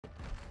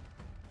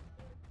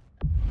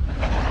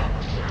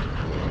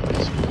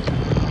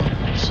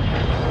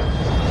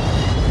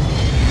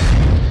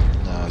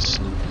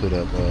put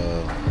up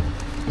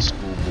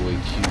Schoolboy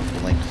Q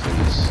blank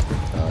face.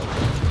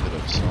 Put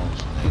up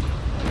songs from nigga.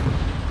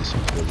 Like, this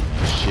is really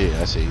my shit.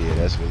 I say yeah,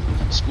 that's really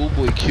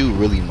Schoolboy Q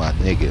really my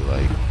nigga.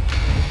 Like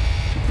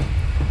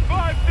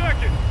 5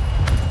 seconds.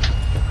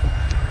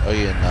 oh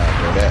yeah, nah,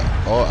 bro. That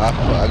all I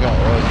got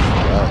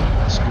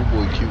all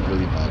Schoolboy Q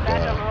really my guy.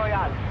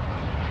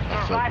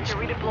 Survive to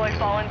redeploy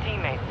fallen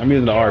teammates. I'm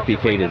using the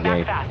RPK this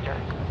game.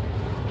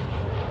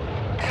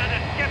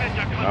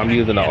 I'm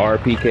using the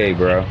RPK,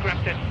 bro.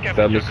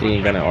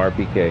 Submachine gun and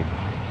RPK.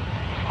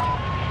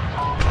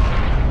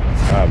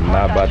 I'm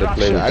not about to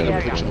play with I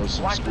that. can put you on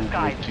some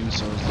Schoolboy Q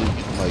songs, Leek.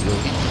 I'm like, yo,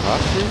 he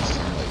dropped this?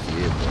 I'm like,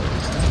 yeah, bro.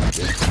 It's not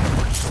good.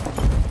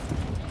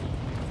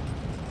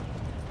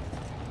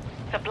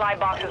 Supply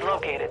box is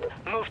located.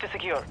 Move to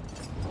secure.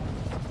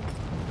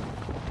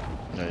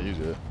 No, you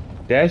good.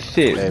 That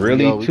shit Man,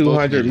 really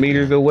 200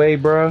 meters away,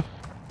 bro.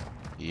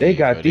 Yeah, they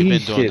got bro, these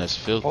been doing shit this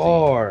filthy.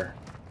 far.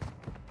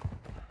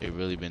 They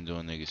really been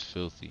doing niggas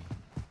filthy.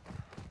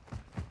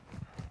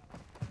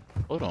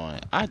 Hold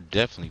on, I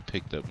definitely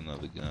picked up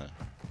another gun.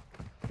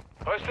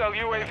 Hostile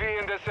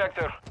UAV in this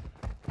sector.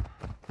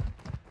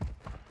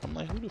 I'm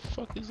like, who the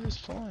fuck is this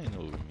flying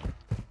over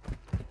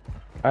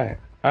me?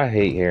 I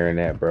hate hearing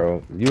that,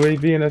 bro.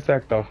 UAV in the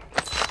sector.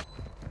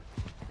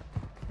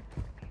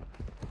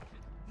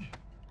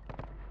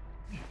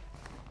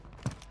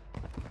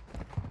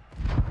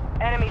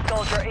 Enemy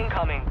soldier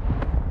incoming.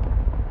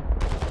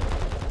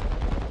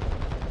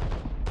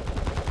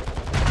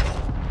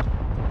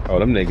 Oh,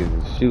 them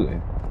niggas is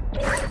shooting.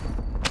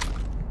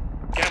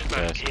 Gas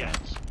mask here.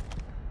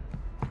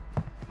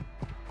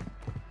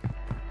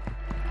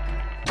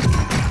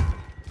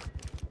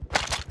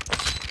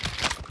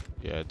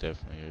 Yeah, I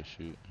definitely hear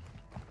shoot.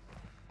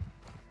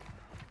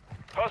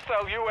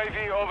 Hostile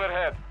UAV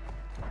overhead.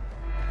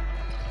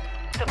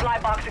 Supply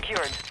box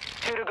secured.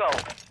 2 to go.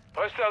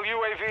 Hostile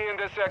UAV in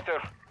this sector.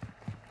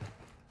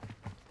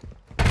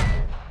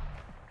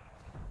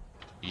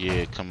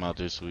 Yeah, come out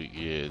this week.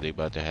 Yeah, they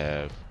about to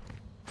have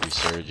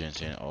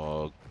resurgence in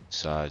all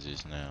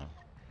sizes now.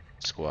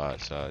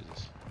 Squad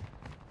sizes.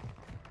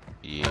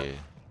 Yeah.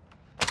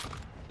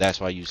 That's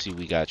why you see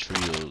we got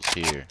trios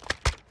here.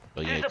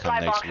 But yeah,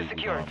 come next week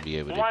we're gonna be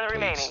able to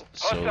place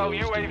solos,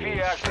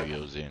 duos,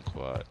 trios, and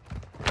quad.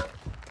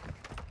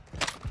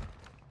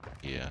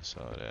 Yeah, I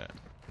saw that.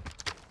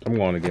 I'm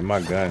going to get my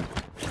gun.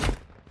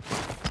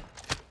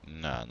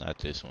 Nah, not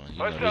this one. You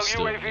know, it's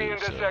still UAV new, in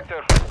this so.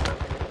 sector.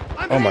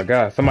 Oh my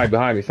god, somebody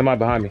behind me. Somebody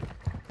behind me.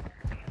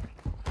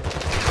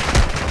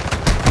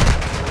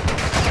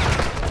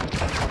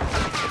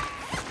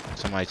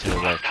 Somebody to the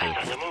left too.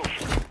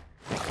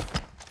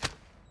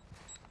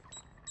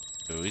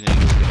 So we need to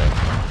get up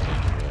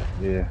anyway.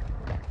 Yeah.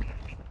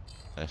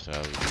 That's how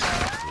we do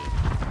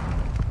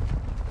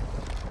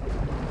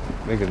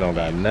Niggas don't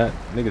got nothing.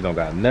 Niggas don't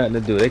got nothing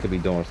to do. They could be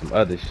doing some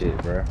other shit,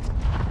 bro.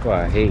 That's what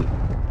I hate.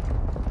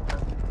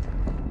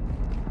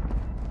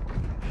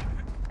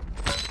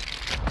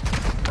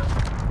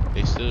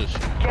 They still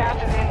shoot. Gas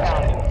is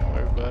inbound.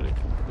 Everybody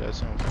got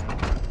something for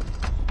them.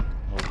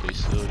 Hope they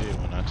still there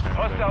when I turn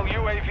Hostile back.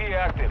 UAV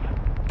active.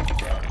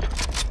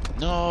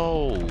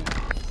 No!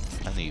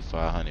 I need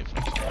 500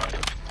 from somebody.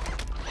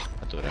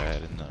 I thought I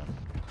had enough.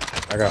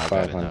 I got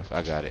 500. Enough.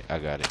 I got it. I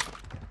got it.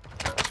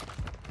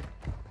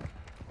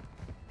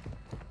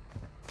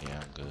 Yeah,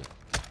 I'm good.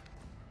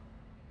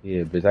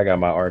 Yeah, bitch, I got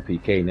my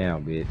RPK now,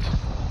 bitch.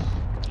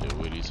 Yeah,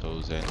 where these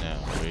hoes at now?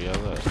 Where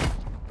y'all at?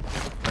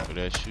 Where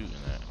that shooting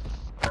at?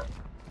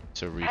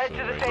 It's a refill Head to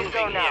the right safe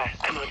there. zone now.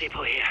 Ammo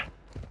depot here.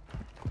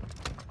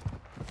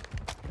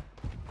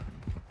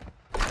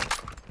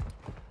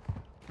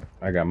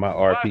 I got my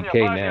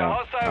RPK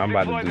now. I'm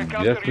about to do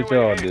just what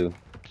y'all do.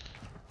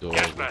 Go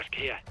Gas over. mask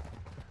here.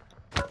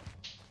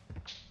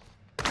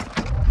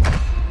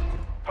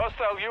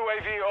 Hostile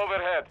UAV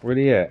overhead. Where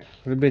they at?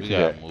 Where the We bitches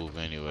gotta at? move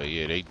anyway.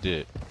 Yeah, they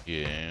did.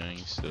 Yeah,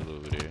 he's still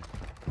over there.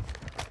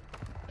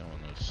 They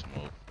want no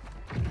smoke.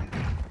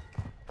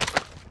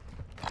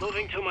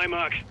 Moving to my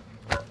mark.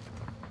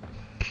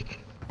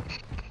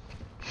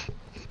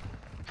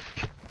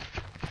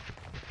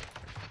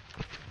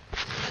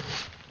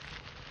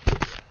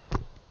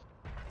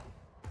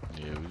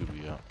 Yeah, we could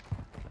be up.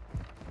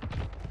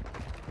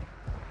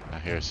 I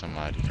hear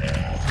somebody.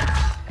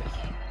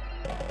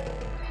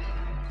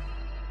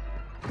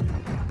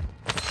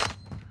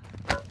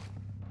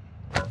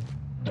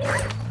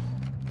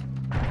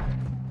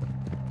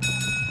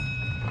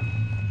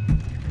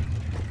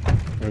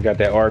 We got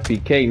that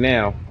RPK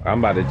now. I'm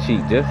about to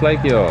cheat just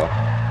like y'all.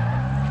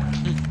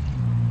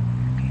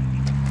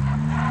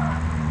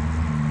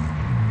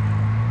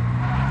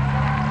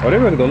 Oh, they're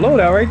gonna go load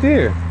out right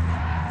there.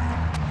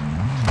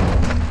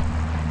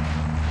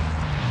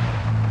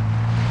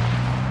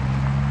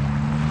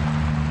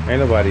 Ain't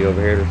nobody over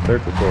here to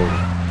circle code.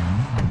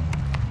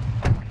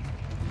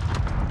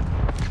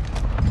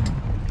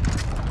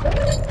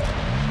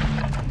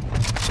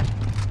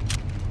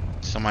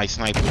 Somebody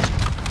sniped me.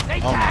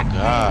 Oh my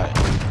god.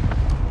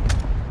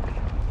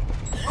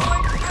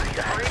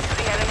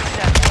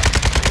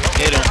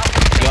 Hit him.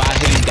 Yo, I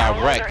hit him he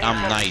got wrecked.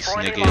 I'm nice,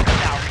 nigga.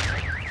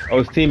 Oh,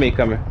 his teammate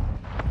coming.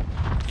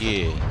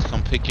 Yeah,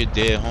 come pick your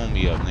dead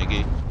homie up,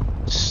 nigga.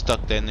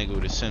 Stuck that nigga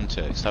with a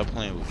Simtex. Stop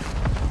playing with me.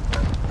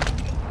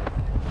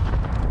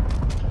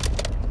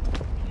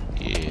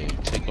 Yeah,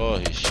 take all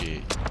his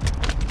shit.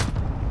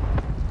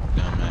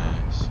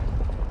 Dumbass.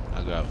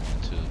 I got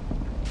one too.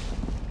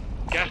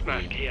 Gas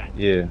mask here.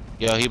 Yeah.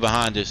 Yo, he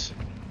behind us.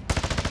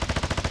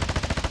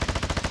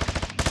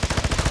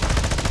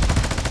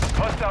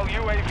 Hostile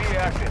UAV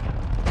active.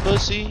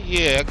 Pussy?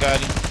 Yeah, I got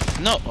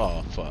him. No.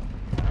 Oh, fuck.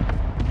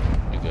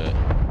 You good.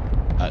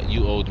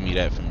 You owed me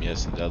that from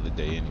yesterday, the other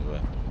day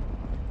anyway.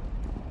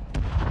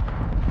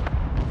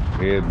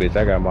 Yeah, bitch,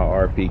 I got my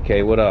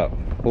RPK. What up?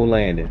 Who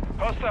landed?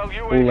 Hostile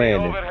Who UAV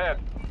landed? overhead.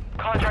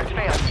 Contract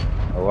failed.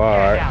 Oh,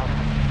 alright.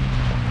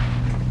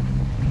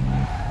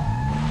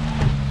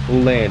 Who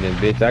landing,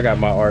 bitch? I got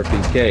my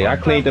RPK. I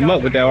cleaned him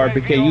up with that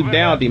RPK. You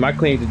downed him. I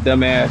cleaned his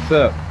dumb ass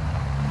up.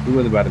 You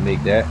wasn't about to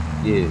make that.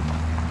 Yeah.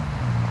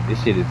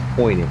 This shit is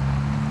pointed.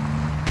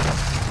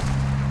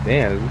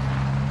 Damn.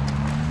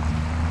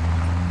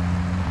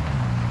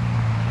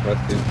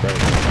 What's this right?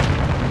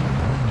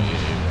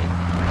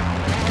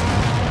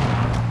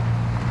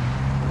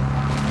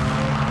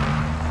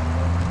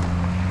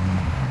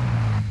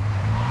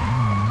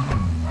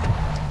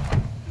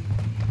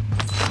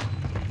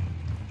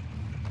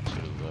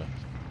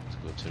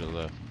 To the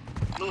left.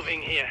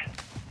 Moving here.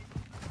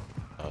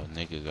 Oh,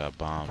 nigga got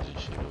bombs and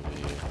shit over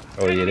here.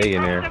 Oh yeah, they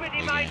in there. They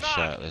getting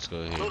shot. Let's go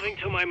ahead. Moving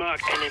to my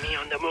mark. Enemy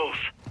on the move.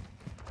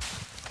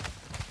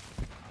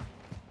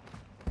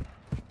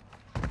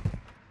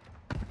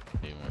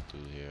 They went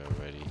through here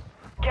already.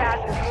 Gas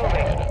is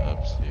moving. They're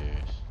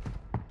upstairs.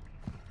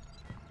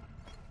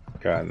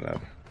 God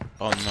enough.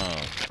 Oh no,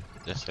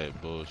 that's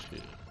that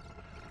bullshit.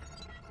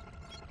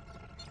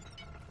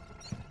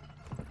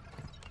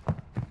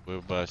 Where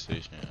buy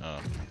station? Oh.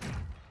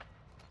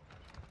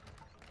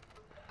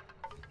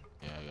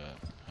 Yeah, I got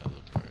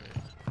hella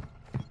bread.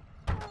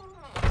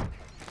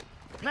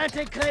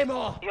 Planting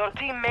Claymore! Your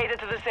team made it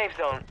to the safe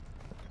zone.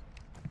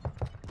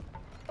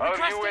 Our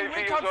Requesting UAV is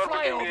recon orbiting the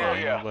flyover. Ain't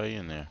area. nobody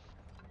in there.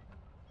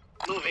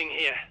 Moving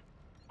here.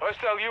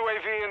 Hostile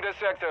UAV in this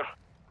sector.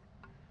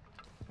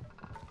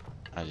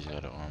 I just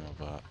got an armor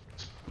box.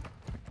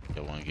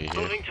 Y'all wanna get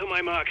here? Moving to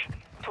my mark.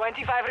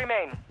 25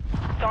 remain.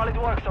 Solid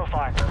work so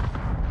far.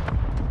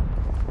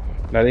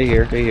 No, they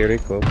here. They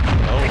close.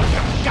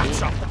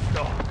 Guts off the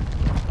floor!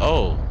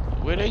 Oh,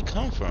 where they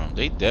come from?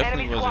 They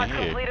definitely Enemy squad wasn't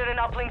here. completed an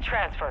uplink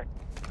transfer.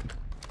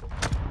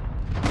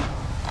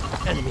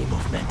 Enemy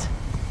movement.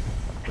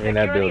 In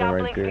that Secure the building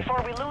right uplink there.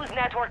 before we lose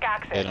network They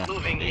access. don't.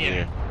 Moving They here.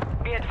 here.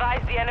 Be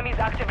advised the enemy's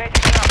activated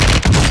an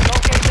uplink.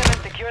 Locate them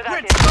and secure that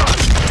Rinse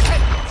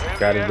intel.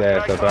 Got his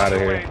ass up out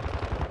of here.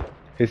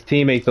 His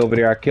teammates over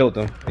there, I killed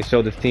them. They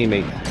showed his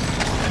teammates.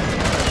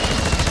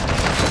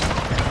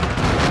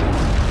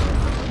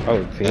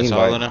 Oh, team That's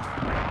all of them?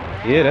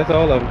 Yeah, that's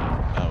all of them.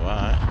 Oh,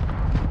 alright.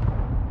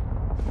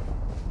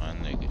 My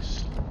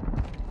niggas.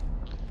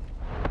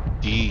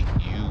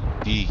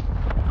 D-U-D.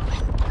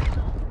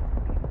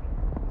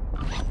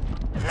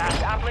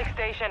 Last uplink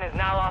station is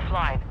now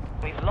offline.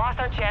 We've lost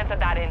our chance at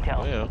that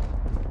intel. Well,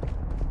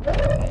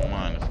 don't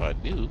mind if I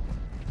do.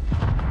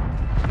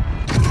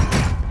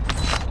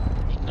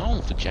 He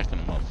known for checking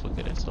the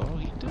motherfucker, that's all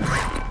he do.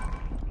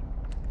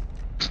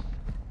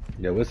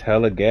 Yo, it's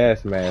hella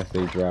gas mask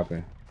they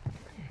dropping.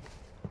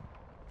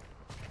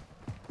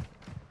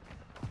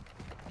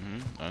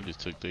 I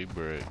just took their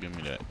bread. Give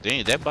me that.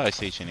 Dang, that buy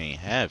station ain't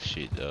have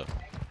shit though.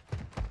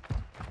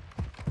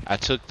 I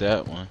took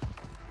that one.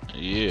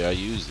 Yeah, I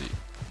used it.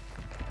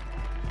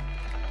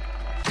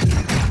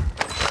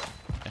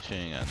 That shit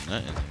ain't got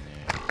nothing in there.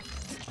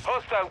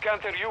 Hostile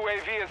counter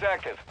UAV is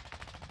active.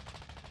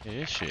 Yeah,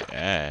 this shit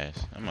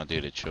ass. I'm gonna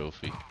do the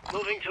trophy.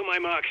 Moving to my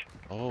mark.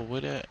 Oh,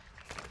 what that?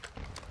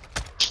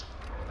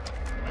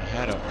 I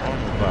had an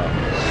armor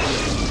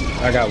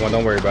box. I got one,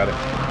 don't worry about it.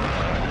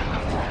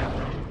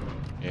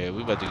 Yeah,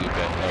 we about to get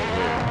back. Oh,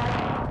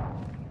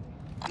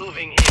 where?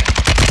 Moving here.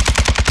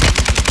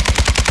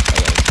 I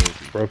got a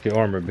trophy. Broke your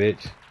armor,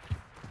 bitch.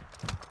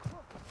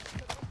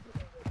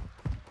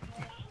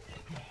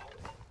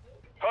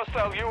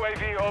 Hostile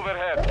UAV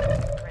overhead.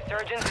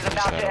 Resurgence is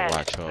about to Gotta end.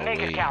 watch our Make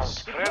it ways.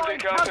 count. Friendly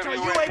counter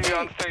UAV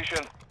on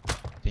station.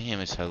 Damn,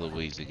 it's hella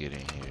ways to get in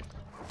here.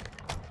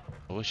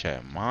 I wish I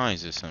had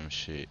mines or some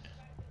shit.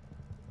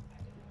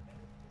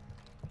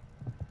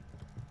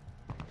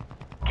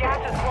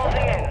 Gas is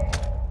closing in.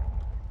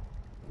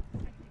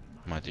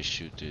 I might just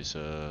shoot this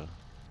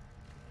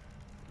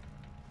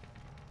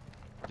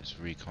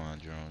recon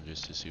drone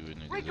just to see what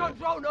niggas Recon at.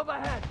 drone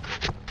overhead!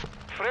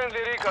 Friendly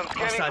recon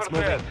scanning Hostiles for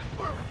threat.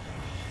 moving.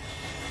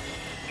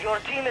 Your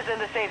team is in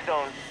the safe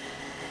zone.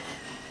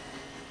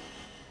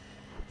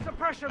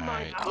 Suppression mine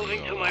Alright, out.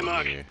 Moving we to all my over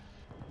mark. here.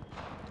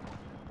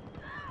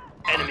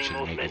 Enemy Bunch of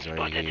movement niggas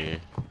right spotted. here.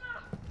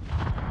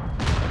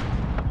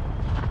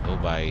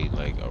 Nobody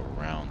like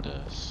around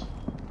us.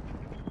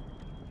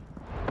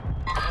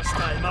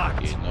 Hostile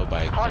marked. Yeah,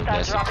 nobody. Hostiles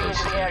That's the dropping into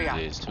closest the area.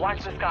 niggas is to Watch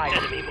us the over skies.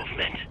 here. Enemy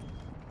movement.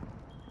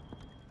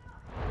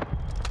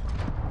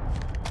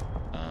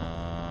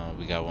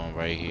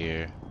 right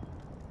here.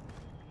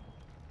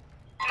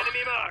 Enemy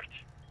marked.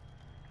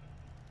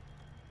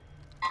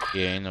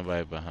 Yeah, ain't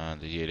nobody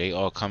behind it. Yeah, they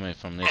all coming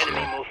from this Enemy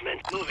way.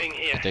 movement. Moving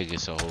here. I think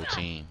it's a whole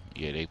team.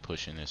 Yeah, they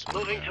pushing this way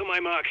Moving now. to my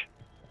mark.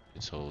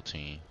 This whole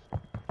team.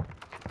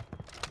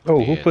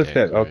 Oh, who Yeah,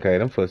 footsteps? that correct. Okay,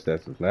 them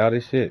footsteps was loud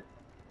as shit.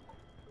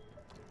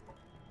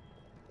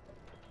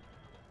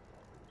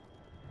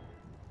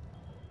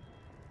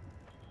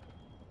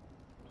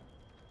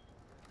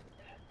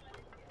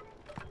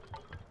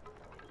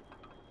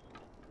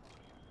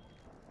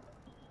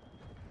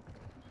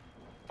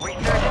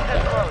 Resurgence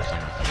is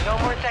close. No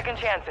more second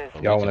chances.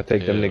 But Y'all we want can to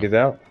take them pill. niggas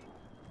out?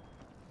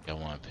 Y'all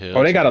want pill?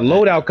 Oh, they got a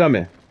loadout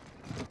coming.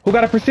 Who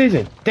got a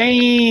precision?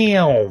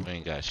 Damn! We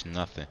ain't got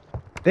nothing.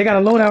 They got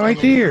a loadout right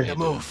there. The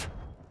move.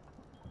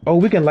 Oh,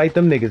 we can light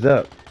them niggas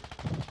up.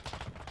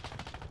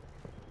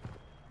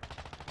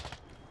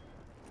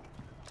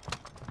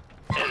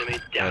 Enemy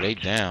Oh, down. they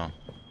down.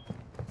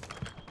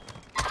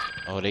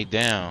 Oh, they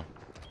down.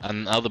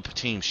 Another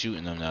team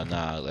shooting them now.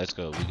 Nah, let's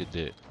go. We could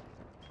do it.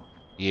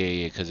 Yeah,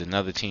 yeah, because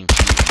another team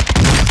shooting.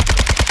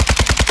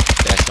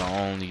 That's the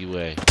only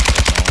way.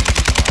 That's the only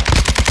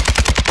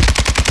reason.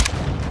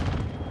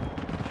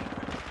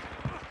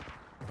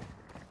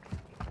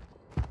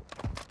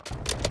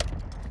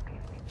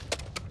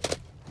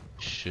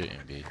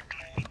 Shouldn't be.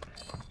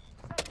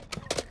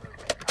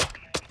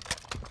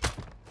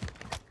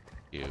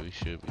 Yeah, we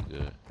should be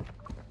good.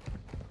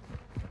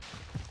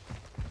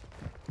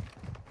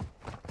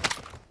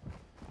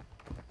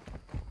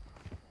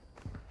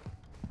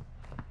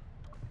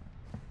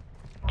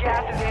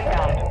 Gas is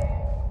inbound.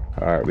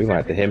 Alright, we gonna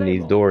have to hem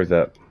these doors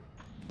up.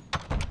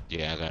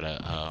 Yeah, I got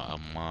a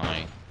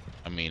mine.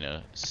 I mean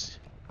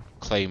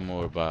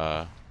claymore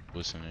by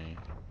what's her name?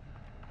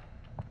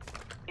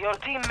 Your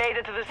team made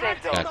it to the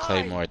safe zone. Got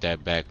claymore at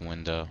that back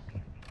window.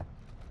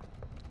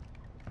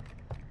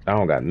 I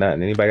don't got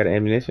nothing. Anybody got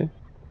ammunition?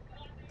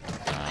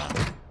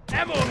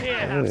 Ammo here.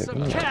 Have Yeah, some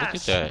come on. Look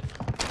cash. at that.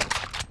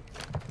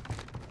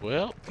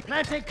 Well,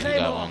 Planting you got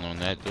claymore. one on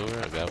that door.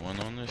 I got one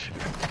on this one.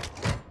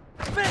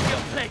 Fill your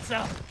plates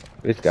up.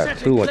 It's got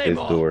Setting two at this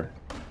claymore. door.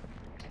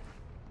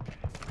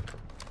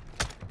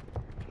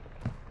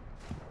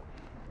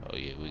 Oh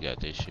yeah, we got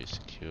this shit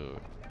secured.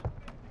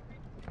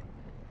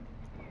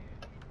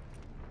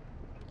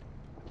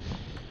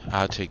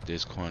 I'll take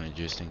this corner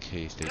just in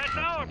case they That's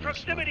come our from this one.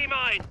 proximity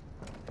mine.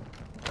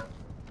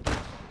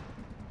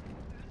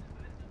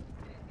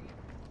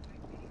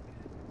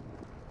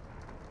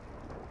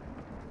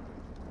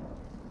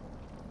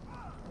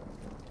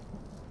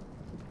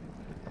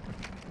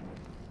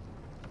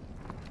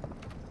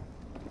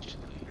 Actually,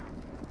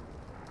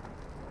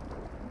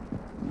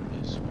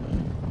 this way.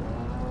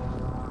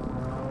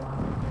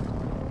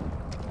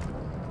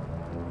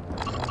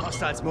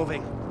 Hostiles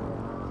moving.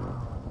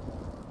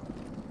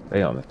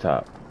 They on the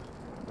top.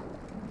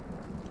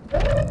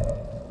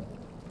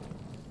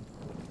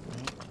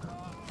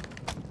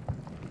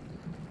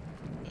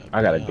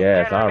 I got a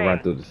gas. Ten I'll remain. run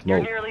through the You're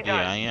smoke. nearly Yeah,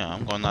 done. I am.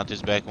 I'm going out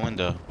this back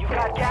window. You've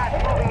got gas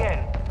moving in.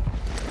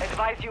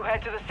 Advise you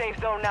head to the safe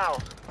zone now.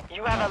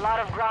 You have a lot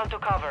of ground to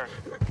cover.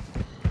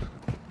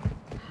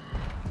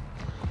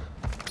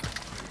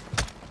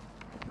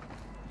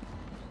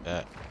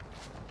 That.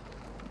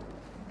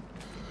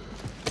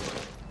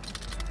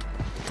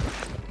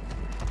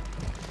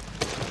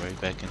 Right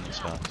back in this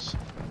house.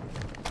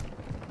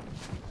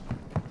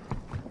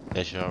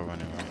 That's y'all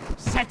running, right?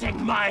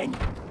 Setting mine.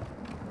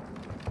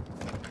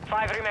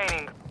 5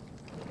 remaining.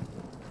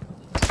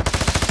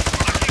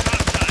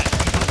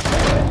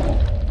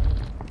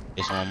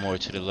 It's one more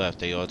to the left.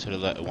 They all to the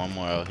left. One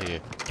more out here.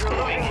 You're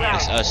losing ground.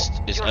 It's us.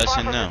 It's You're us far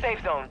and from them. the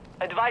safe zone.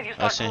 Advise you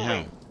start Us and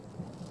moving. him.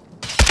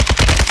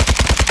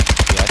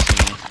 Yeah, I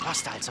see him.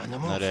 Hostiles on the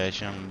move. Another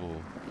ass young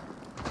bull.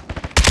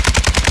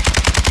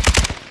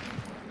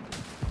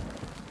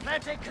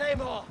 Planting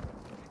claymore.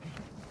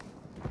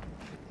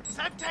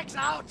 Semtex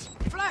out.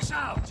 Flash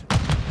out.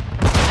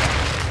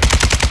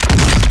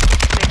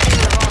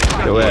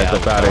 Yo ass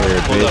up out of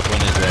here, Pull up bitch.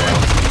 on his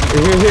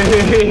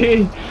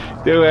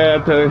ass. Yo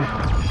ass up.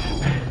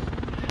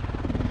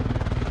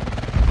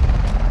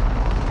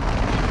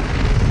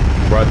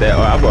 Brought that.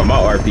 Oh, I brought my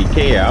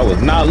RPK. I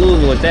was not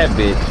losing with that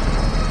bitch.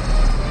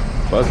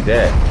 Fuck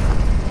that.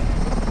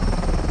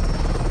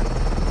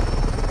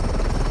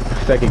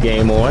 Second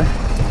game on.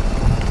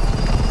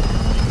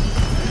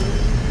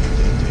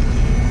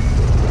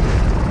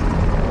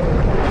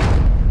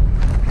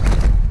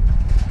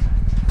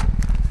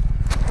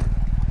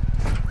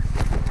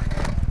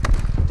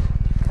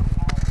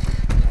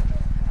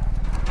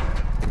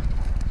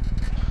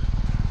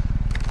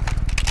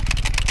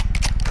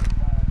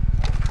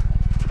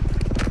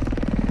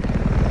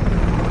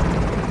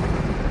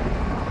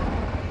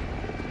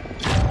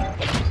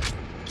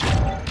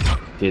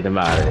 Get him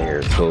out of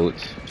here,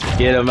 coach.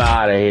 Get him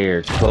out of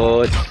here,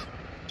 coach.